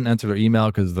person? They didn't enter their email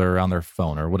because they're on their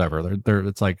phone or whatever.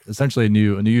 It's like essentially a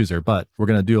new user, but we're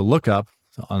going to do a lookup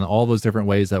on all those different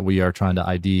ways that we are trying to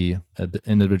ID an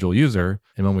individual user.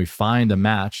 And when we find a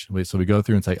match, so we go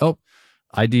through and say, oh,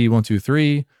 ID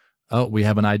 123. Oh, we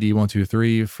have an ID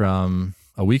 123 from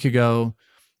a week ago.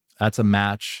 That's a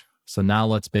match. So now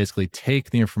let's basically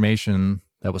take the information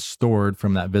that was stored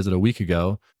from that visit a week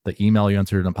ago, the email you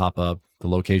entered in a pop-up, the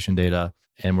location data,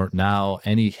 and we're now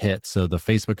any hit, so the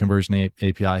Facebook conversion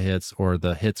API hits or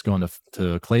the hits going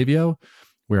to Klaviyo,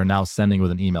 we are now sending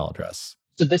with an email address.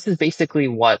 So this is basically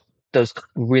what those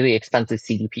really expensive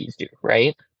CDPs do,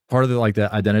 right? Part of the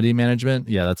identity management,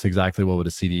 yeah, that's exactly what would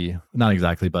a CD, not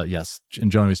exactly, but yes,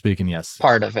 and generally speaking, yes.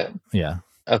 Part of it. Yeah.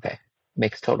 Okay,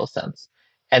 makes total sense.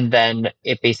 And then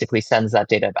it basically sends that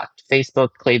data back to Facebook,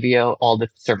 Klaviyo, all the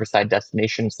server-side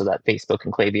destinations so that Facebook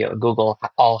and Klaviyo and Google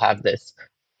all have this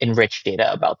enriched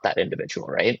data about that individual,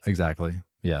 right? Exactly.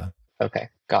 Yeah. Okay,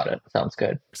 got it. Sounds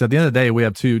good. Because at the end of the day, we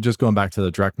have two, just going back to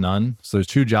the direct none. So there's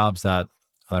two jobs that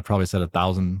I probably said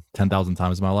 10,000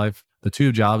 times in my life. The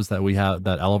two jobs that we have,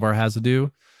 that Elevar has to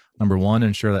do, number one,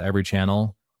 ensure that every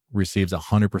channel receives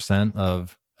 100%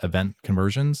 of event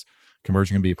conversions.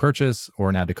 Conversion can be a purchase or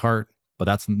an add to cart, but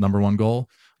that's the number one goal.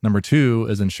 Number two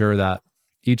is ensure that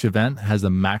each event has the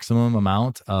maximum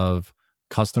amount of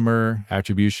customer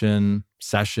attribution,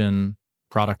 session,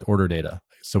 product order data.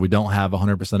 So we don't have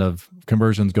 100% of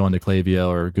conversions going to Klaviyo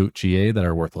or GA that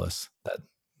are worthless.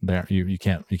 That you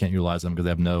can't utilize them because they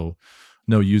have no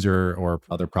user or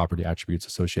other property attributes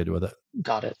associated with it.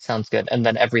 Got it. Sounds good. And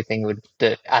then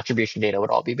the attribution data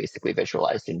would all be basically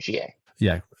visualized in GA.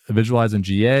 Yeah, visualize in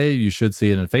GA. You should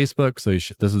see it in Facebook. So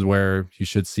this is where you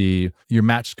should see your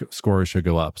match scores should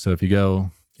go up. So if you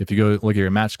go look at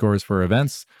your match scores for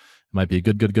events, it might be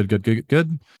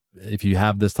good. If you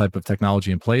have this type of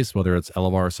technology in place, whether it's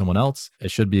Elevar or someone else,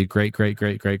 it should be great.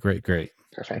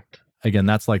 Perfect. Again,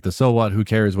 that's like the so what, who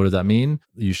cares? What does that mean?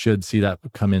 You should see that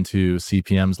come into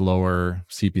CPMs lower,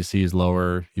 CPCs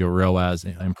lower, your ROAS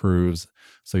improves.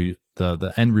 So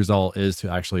the end result is to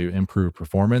actually improve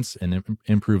performance and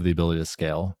improve the ability to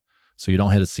scale. So you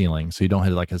don't hit a ceiling. So you don't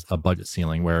hit like a budget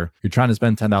ceiling where you're trying to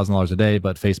spend $10,000 a day,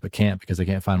 but Facebook can't because they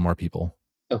can't find more people.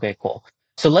 Okay, cool.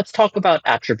 So let's talk about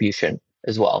attribution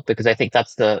as well, because I think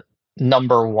that's the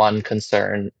number one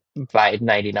concern by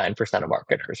 99% of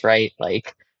marketers, right?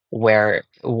 Like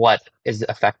what is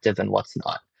effective and what's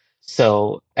not.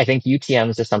 So I think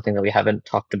UTMs are something that we haven't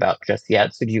talked about just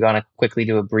yet. So do you want to quickly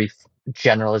do a brief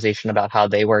generalization about how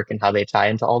they work and how they tie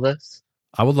into all this?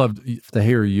 I would love to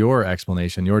hear your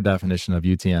explanation, your definition of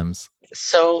UTMs.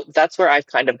 So that's where I've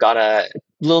kind of got a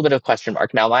little bit of question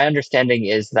mark. Now, my understanding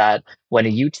is that when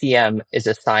a UTM is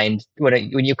assigned, when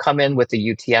you come in with a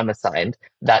UTM assigned,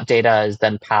 that data is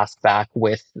then passed back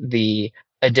with the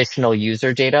additional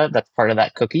user data that's part of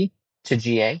that cookie to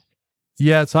GA.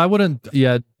 Yeah, so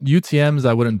UTMs,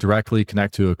 I wouldn't directly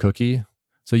connect to a cookie.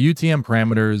 So UTM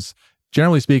parameters,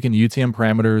 generally speaking, UTM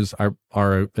parameters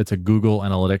are it's a Google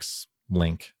Analytics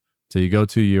link. So you go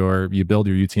to you build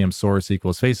your UTM source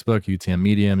equals Facebook, UTM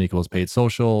medium equals paid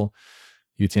social,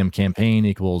 UTM campaign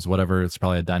equals whatever. It's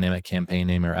probably a dynamic campaign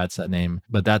name or ad set name,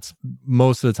 but that's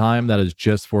most of the time that is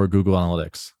just for Google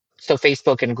Analytics. So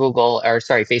Facebook and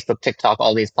Facebook, TikTok,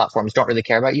 all these platforms don't really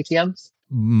care about UTMs?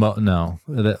 No,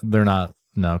 they're not.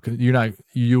 No,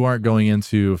 you aren't going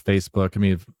into Facebook. I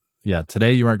mean,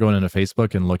 today you aren't going into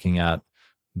Facebook and looking at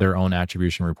their own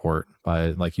attribution report by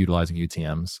like utilizing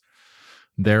UTMs.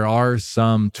 There are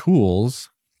some tools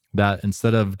that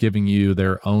instead of giving you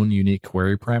their own unique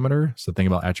query parameter, so think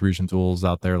about attribution tools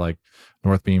out there like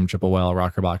Northbeam, Triple Whale,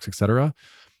 Rockerbox, etc.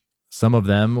 Some of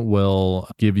them will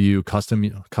give you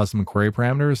custom query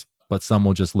parameters, but some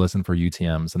will just listen for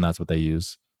UTMs, and that's what they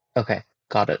use. Okay,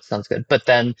 got it. Sounds good. But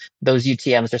then those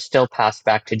UTMs are still passed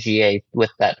back to GA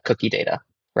with that cookie data,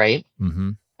 right?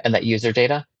 Mm-hmm. And that user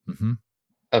data? Mm-hmm.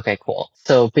 Okay, cool.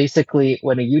 So basically,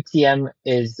 when a UTM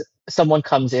is someone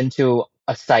comes into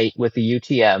a site with a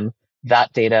UTM,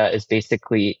 that data is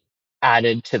basically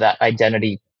added to that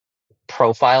identity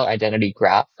profile, identity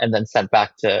graph, and then sent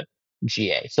back to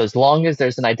GA. So as long as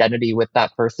there's an identity with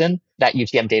that person, that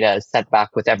UTM data is sent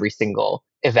back with every single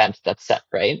event that's set,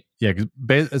 right? Yeah,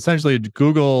 essentially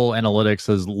Google Analytics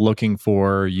is looking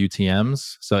for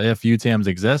UTMs. So if UTMs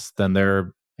exist, then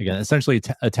they're again, essentially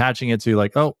attaching it to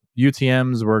like, oh,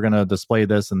 UTMs, we're going to display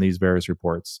this in these various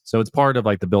reports. So it's part of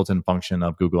like the built-in function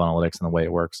of Google Analytics and the way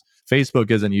it works. Facebook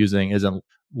isn't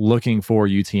looking for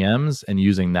UTMs and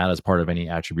using that as part of any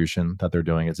attribution that they're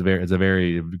doing. It's a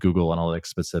very Google Analytics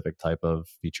specific type of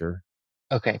feature.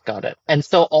 Okay, got it. And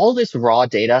so all this raw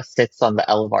data sits on the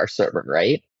Elevar server,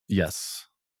 right? Yes.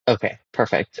 Okay,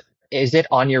 perfect. Is it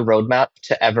on your roadmap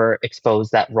to ever expose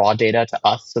that raw data to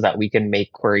us so that we can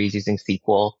make queries using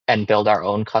SQL and build our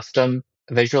own custom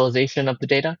visualization of the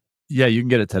data? Yeah, you can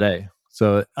get it today.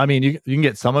 So, I mean, you can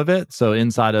get some of it. So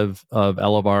inside of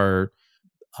Elevar,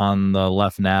 on the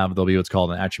left nav, there'll be what's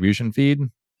called an attribution feed,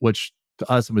 which to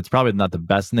us, it's probably not the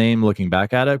best name looking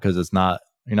back at it because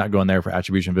you're not going there for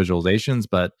attribution visualizations,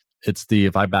 but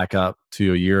if I back up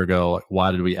to a year ago, like,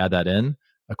 why did we add that in?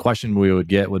 A question we would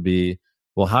get would be,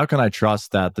 well, how can I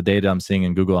trust that the data I'm seeing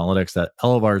in Google Analytics that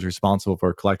Elevar is responsible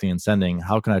for collecting and sending,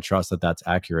 how can I trust that that's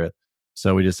accurate?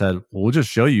 So we just said, well, we'll just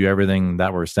show you everything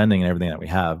that we're sending and everything that we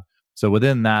have. So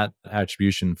within that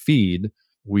attribution feed,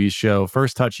 we show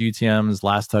first touch UTMs,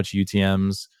 last touch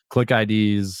UTMs, click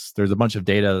IDs. There's a bunch of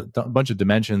data, a bunch of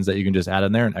dimensions that you can just add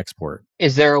in there and export.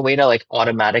 Is there a way to like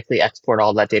automatically export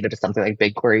all that data to something like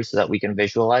BigQuery so that we can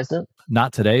visualize it?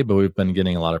 Not today, but we've been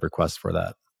getting a lot of requests for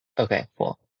that. Okay,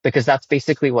 cool. Because that's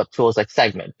basically what tools like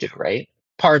Segment do, right?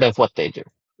 Part of what they do.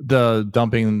 The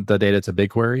dumping the data to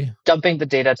BigQuery? Dumping the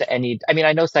data to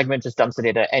I know Segment just dumps the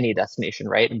data to any destination,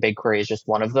 right? And BigQuery is just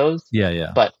one of those.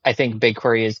 Yeah. But I think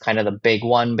BigQuery is kind of the big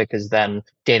one because then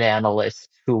data analysts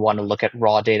who want to look at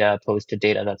raw data opposed to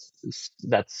data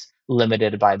that's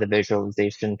limited by the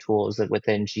visualization tools that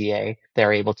within GA,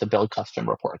 they're able to build custom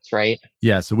reports, right?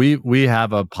 Yeah. So we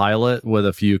have a pilot with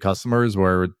a few customers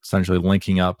where we're essentially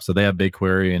linking up. So they have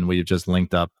BigQuery and we've just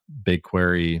linked up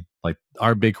BigQuery, like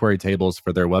our BigQuery tables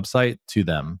for their website to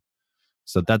them.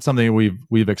 So that's something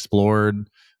we've explored.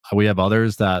 We have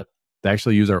others that they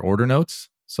actually use our order notes.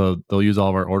 So they'll use all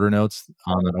of our order notes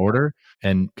on an order,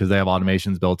 and because they have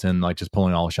automations built in, like just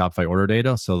pulling all Shopify order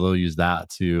data, so they'll use that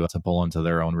to pull into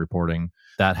their own reporting.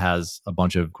 That has a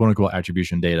bunch of quote unquote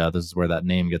attribution data. This is where that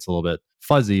name gets a little bit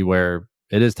fuzzy, where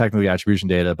it is technically attribution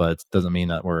data, but it doesn't mean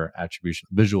that we're attribution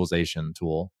visualization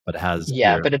tool. But it has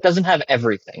But it doesn't have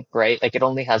everything, right? Like it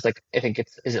only has like I think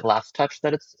is it last touch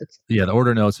that it's the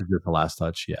order notes is just the last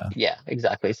touch. Yeah. Yeah,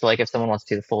 exactly. So like if someone wants to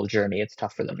see the full journey, it's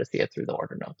tough for them to see it through the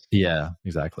order notes. Yeah,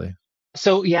 exactly.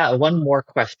 So yeah, one more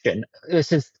question.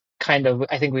 This is kind of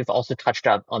I think we've also touched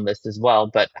on this as well,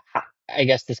 but I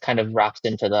guess this kind of wraps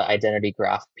into the identity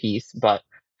graph piece. But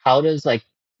how does like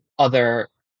other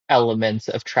elements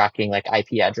of tracking, like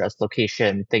IP address,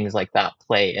 location, things like that,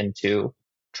 play into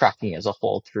tracking as a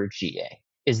whole through GA?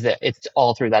 Is that it's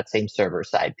all through that same server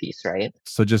side piece, right?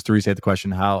 So just to restate the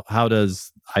question, how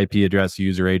does IP address,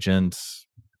 user agent,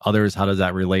 others, how does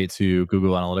that relate to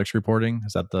Google Analytics reporting?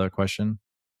 Is that the question?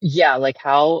 Yeah, like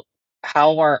how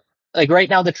are like right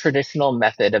now the traditional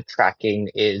method of tracking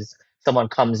is someone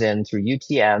comes in through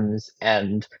UTMs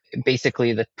and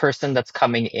basically the person that's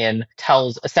coming in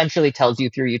essentially tells you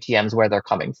through UTMs where they're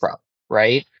coming from,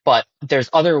 right? But there's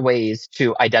other ways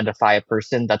to identify a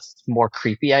person that's more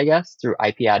creepy, I guess, through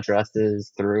IP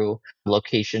addresses, through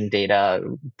location data,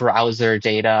 browser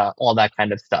data, all that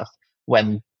kind of stuff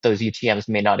when those UTMs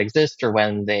may not exist or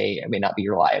when they may not be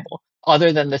reliable.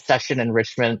 Other than the session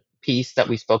enrichment piece that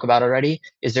we spoke about already,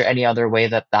 is there any other way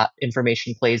that that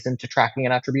information plays into tracking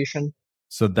and attribution?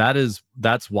 So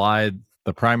that's why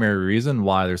the primary reason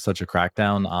why there's such a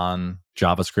crackdown on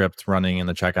JavaScript running in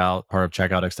the checkout, part of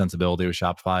checkout extensibility with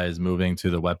Shopify is moving to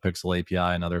the Web Pixel API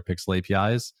and other Pixel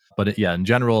APIs. But in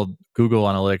general, Google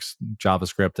Analytics,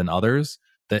 JavaScript, and others,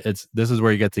 this is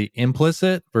where you get the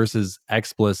implicit versus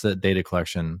explicit data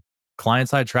collection.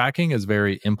 Client-side tracking is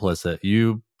very implicit.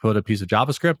 You put a piece of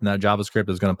JavaScript, and that JavaScript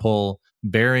is going to pull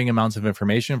varying amounts of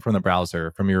information from the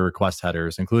browser, from your request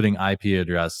headers, including IP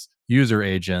address, user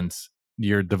agents,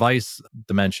 your device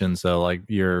dimension, so like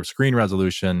your screen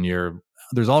resolution,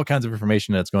 there's all kinds of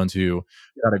information that's going to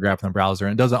try to grab from the browser,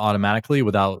 and it does it automatically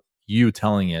without you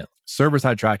telling it.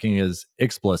 Server-side tracking is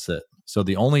explicit. So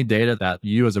the only data that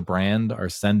you as a brand are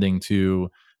sending to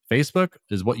Facebook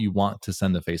is what you want to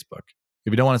send to Facebook.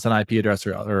 If you don't want to send IP address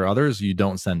or others, you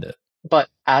don't send it. But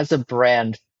as a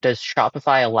brand, does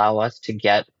Shopify allow us to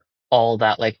get all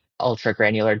that like ultra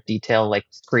granular detail, like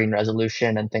screen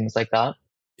resolution and things like that?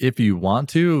 If you want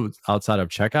to, outside of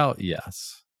checkout,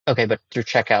 yes. Okay, but through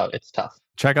checkout, it's tough.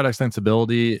 Checkout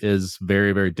extensibility is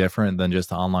very, very different than just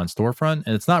the online storefront.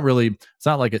 And it's not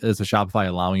like it's a Shopify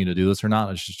allowing you to do this or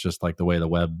not. It's just like the way the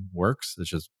web works. It's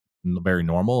just very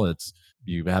normal. It's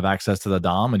you have access to the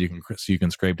DOM and you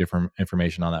can scrape different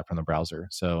information on that from the browser.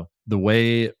 So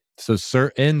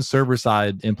in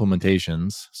server-side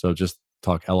implementations, so just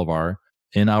talk Elevar,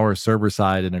 in our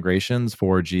server-side integrations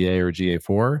for GA or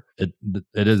GA4,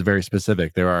 it is very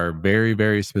specific. There are very,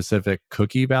 very specific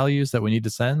cookie values that we need to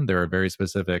send. There are very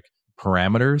specific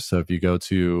parameters. So if you go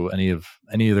to any of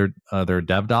their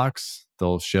dev docs,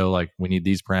 they'll show like we need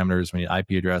these parameters. We need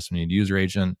IP address. We need user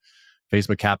agent.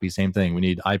 Facebook CAPI, same thing. We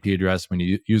need IP address. We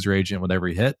need user agent with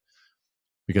every hit,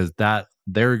 because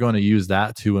they're going to use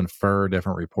that to infer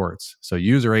different reports. So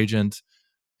user agent,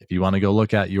 if you want to go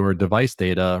look at your device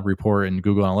data report in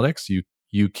Google Analytics,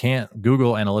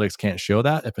 Google Analytics can't show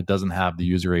that if it doesn't have the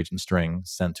user agent string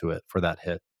sent to it for that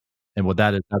hit. And what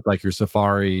that is, that's like your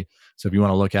Safari. So if you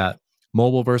want to look at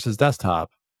mobile versus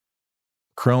desktop,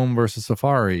 Chrome versus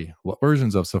Safari, what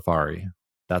versions of Safari,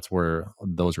 that's where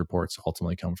those reports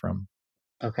ultimately come from.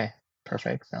 Okay,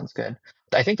 perfect. Sounds good.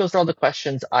 I think those are all the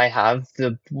questions I have.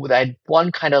 I had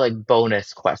one kind of like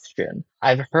bonus question.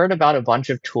 I've heard about a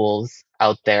bunch of tools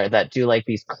out there that do like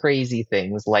these crazy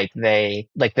things, like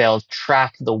they'll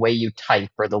track the way you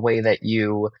type or the way that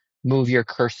you move your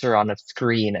cursor on a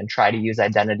screen and try to use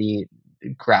identity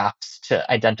graphs to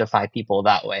identify people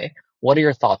that way. What are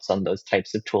your thoughts on those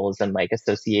types of tools and like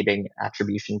associating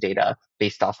attribution data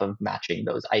based off of matching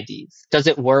those IDs? Does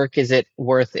it work? Is it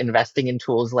worth investing in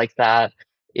tools like that?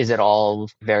 Is it all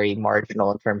very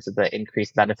marginal in terms of the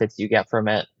increased benefits you get from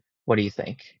it? What do you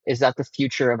think? Is that the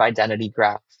future of identity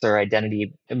graphs or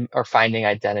finding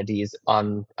identities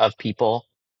of people?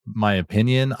 My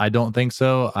opinion, I don't think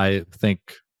so. I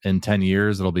think in 10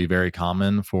 years, it'll be very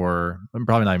common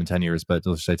probably not even 10 years, but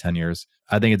let's say 10 years.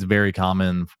 I think it's very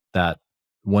common that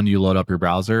when you load up your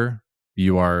browser,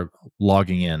 you are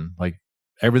logging in. Like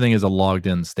everything is a logged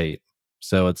in state.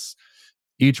 So it's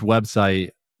each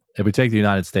website, if we take the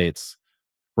United States,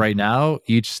 right now,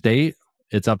 each state,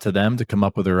 it's up to them to come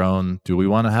up with their own. Do we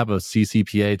want to have a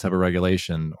CCPA type of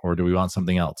regulation, or do we want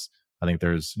something else? I think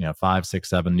there's 5, 6,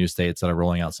 7 new states that are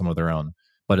rolling out some of their own,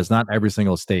 but it's not every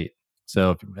single state.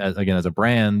 So again, as a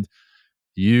brand,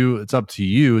 it's up to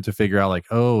you to figure out like,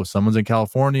 oh, someone's in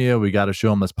California, we got to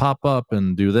show them this pop-up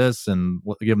and do this and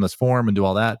give them this form and do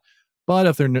all that. But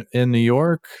if they're in New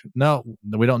York, no,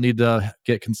 we don't need to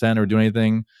get consent or do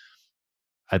anything.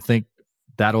 I think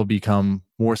that'll become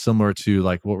more similar to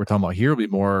like what we're talking about here, will be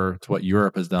more to what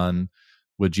Europe has done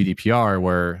with GDPR,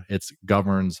 where it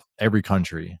governs every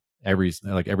country, every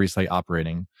site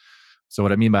operating. So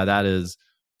what I mean by that is,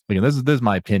 again, this is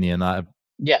my opinion.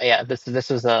 Yeah. This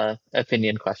was a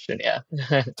opinion question. Yeah.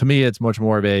 To me, it's much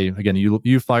more of again,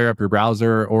 you fire up your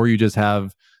browser, or you just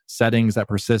have settings that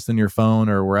persist in your phone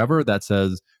or wherever that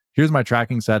says, here's my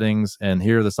tracking settings, and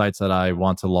here are the sites that I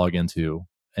want to log into,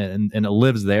 and it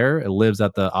lives there. It lives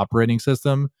at the operating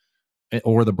system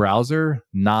or the browser,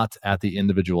 not at the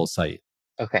individual site.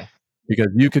 Okay. Because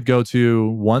you could go to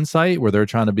one site where they're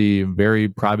trying to be very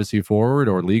privacy forward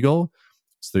or legal.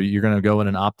 So you're going to go in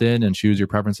and opt in and choose your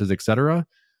preferences, etc.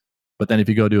 But then if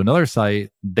you go to another site,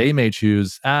 they may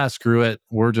choose, screw it.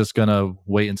 We're just going to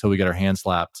wait until we get our hand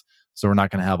slapped. So we're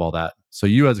not going to have all that. So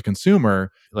you as a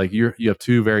consumer, like you have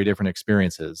two very different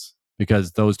experiences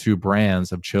because those two brands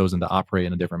have chosen to operate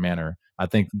in a different manner. I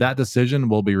think that decision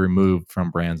will be removed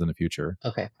from brands in the future.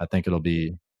 Okay. I think it'll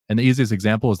be, and the easiest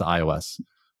example is the iOS.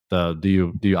 Do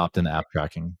you opt into app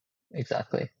tracking?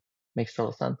 Exactly. Makes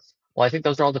total sense. Well, I think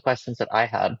those are all the questions that I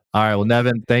had. All right. Well,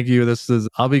 Nevin, thank you.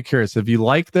 I'll be curious if you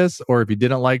like this, or if you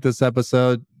didn't like this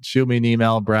episode, shoot me an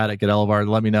email, Brad@Elevar.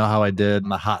 Let me know how I did in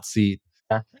the hot seat.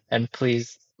 Yeah. And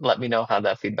please let me know how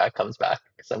that feedback comes back,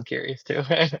 because I'm curious too.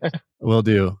 Will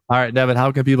do. All right, Nevin,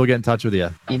 how can people get in touch with you?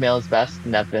 Email is best,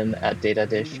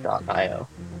 nevin@datadish.io.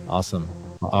 Awesome.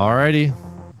 All righty.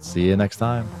 See you next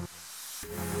time.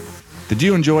 Did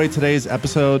you enjoy today's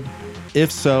episode? If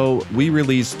so, we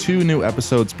release 2 new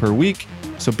episodes per week,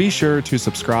 so be sure to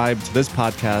subscribe to this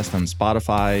podcast on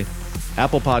Spotify,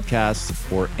 Apple Podcasts,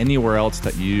 or anywhere else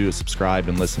that you subscribe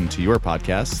and listen to your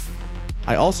podcasts.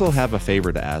 I also have a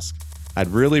favor to ask. I'd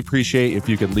really appreciate if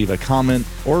you could leave a comment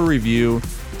or a review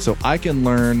so I can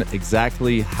learn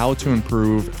exactly how to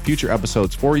improve future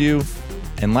episodes for you.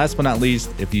 And last but not least,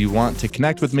 if you want to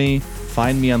connect with me,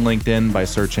 find me on LinkedIn by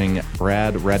searching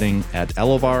Brad Redding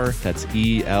 @Elevar. That's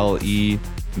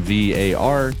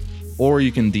ELEVAR. Or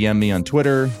you can DM me on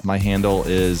Twitter. My handle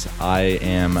is I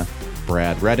am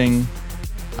Brad Redding.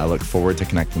 I look forward to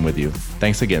connecting with you.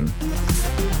 Thanks again.